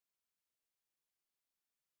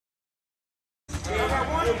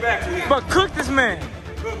But cook this man.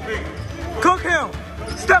 Cook him.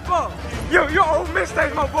 Step up. Your old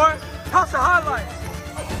mistakes, my boy. House of highlights.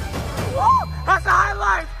 Woo! House of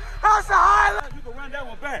highlights. House of highlights. You can run that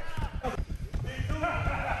one back.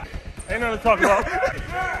 Ain't nothing to talk about.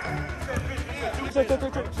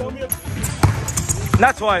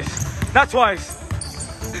 Not twice. Not twice.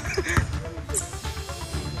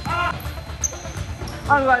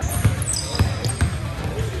 I'm like.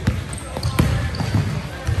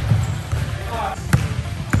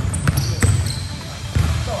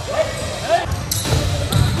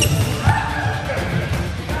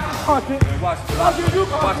 Watch it. Watch it. Watch it.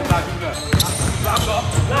 Watch it. Not do nothing. Lock up.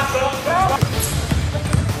 Lock up.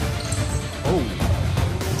 Oh.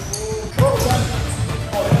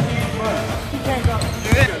 Oh, that means money. He can't go.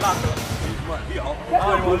 Yeah, lock up. He's money. He off. I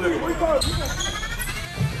don't want to look at him.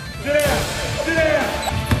 Sit down. Sit down.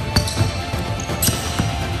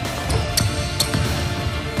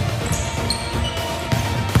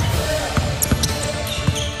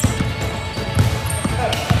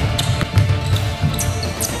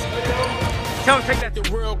 Take that. The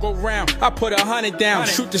world go round. I put 100 down,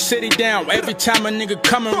 shoot the city down. Every time a nigga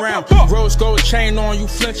come around, rose gold chain on you,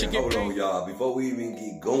 flinch again. Hold on, y'all. Before we even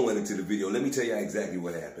get going into the video, let me tell you exactly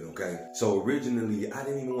what happened, okay? So originally, I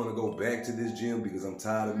didn't even want to go back to this gym because I'm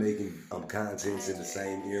tired of making contents in the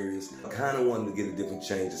same areas. I kind of wanted to get a different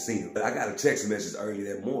change of scenery. But I got a text message early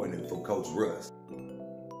that morning from Coach Russ.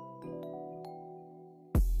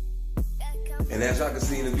 And as y'all can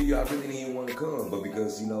see in the video, I really didn't even want to come, but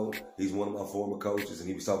because, you know, he's one of my former coaches and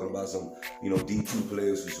he was talking about some, you know, D2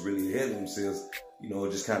 players who's really ahead of themselves, you know,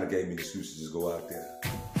 it just kind of gave me the excuse to just go out there.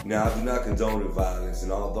 Now, I do not condone violence,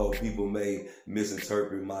 and although people may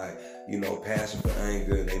misinterpret my, you know, passion for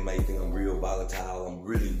anger and they may think I'm real volatile, I'm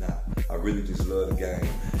really not. I really just love the game,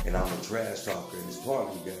 and I'm a trash talker, and it's part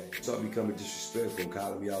of the game. So I'm becoming disrespectful and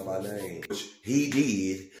calling me out my name, which he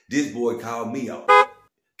did. This boy called me out.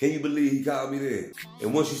 Can you believe he called me that?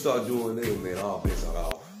 And once you start doing that, man, all bets are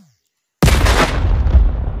off.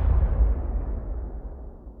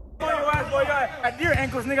 Your ass boy, you got deer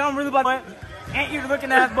ankles, nigga. I'm really about to ain't you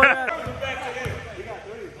looking ass boy.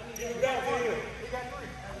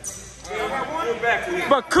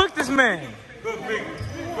 But cook this man.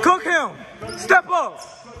 Cook him. Step up.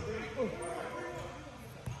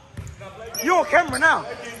 You on camera now.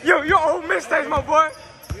 Your old mistakes, my boy.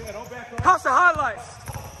 House of highlights.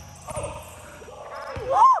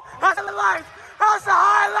 Woo! House of highlights. House of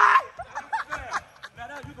highlights.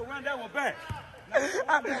 Now you can run that one back.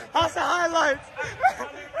 House of highlights.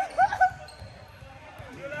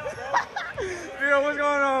 Yo, what's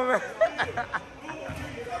going on, man?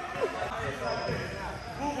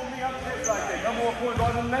 Google me, I'm just like that. Number 1 point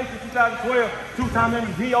guard in the nation, 2012. 2-time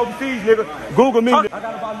MVP overseas, nigga. Google me. I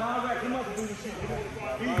got about 9 racks a month to do this shit, nigga.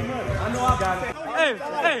 Easy money. I know I got it. Hey,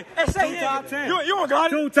 say it. You don't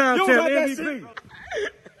got it. 2-time champ MVP.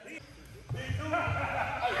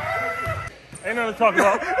 Ain't nothing to talk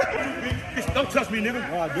about. Don't touch me, nigga.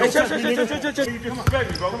 Don't touch me, nigga. You disrespect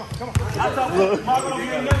me, bro. Come on. I talk about Marco, you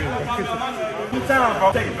ain't nothing. I talk about my shit. 2 times, bro.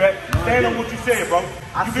 Take it back. Stand on what you said, bro.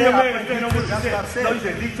 You be a man and stand on what you said. No, you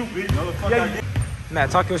said D2, bitch. Yeah,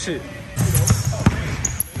 Matt, talk your shit.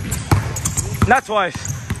 Not twice.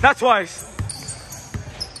 Not twice.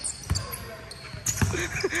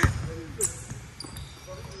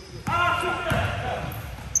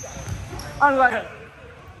 I'm like,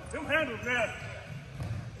 them handles, man.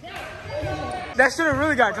 that should have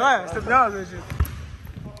really got glass, to be honest with you.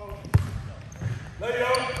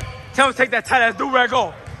 Tell him to take that tight ass do-rag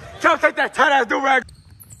off. Tell him to take that tight ass do-rag.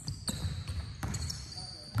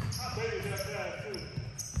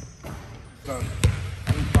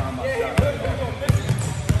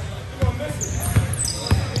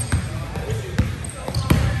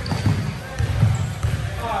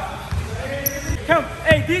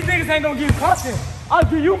 Hey, these niggas ain't gonna give you content. I'll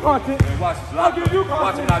give you content. Hey, watch this. I'll give you content.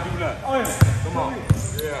 Watch him not do nothing. Oh, yeah. Come on.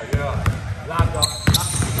 Yeah. Lock up.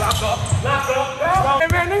 Lock up. Lock up. Hey,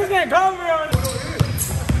 man, niggas can't come here.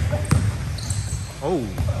 Oh.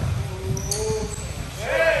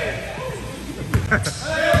 Hey.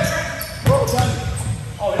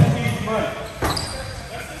 Oh, that means money.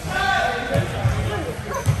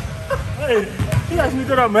 Hey, he asked me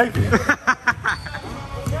could I make it.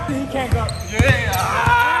 He can't go. Yeah.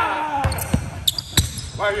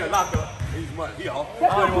 Right here, lock up. He's money. He off. I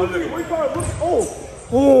don't even want to look at him.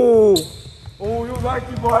 Oh. Oh, you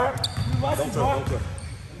lucky, boy. You lucky, boy. Don't touch.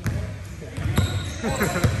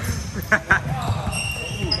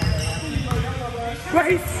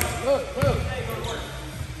 Wait.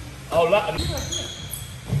 Oh, lock.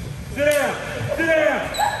 Sit down. Sit down.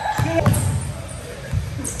 Sit down.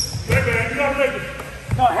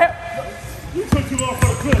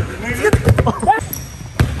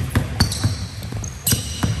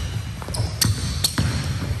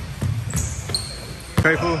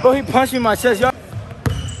 Bro, he punched me in my chest, y'all.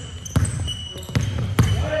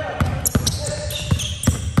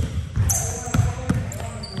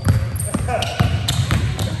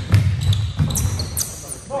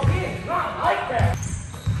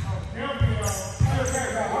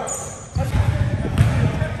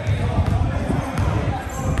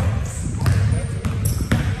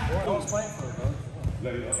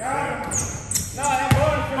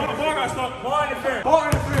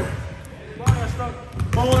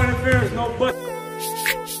 Ball interference, no but.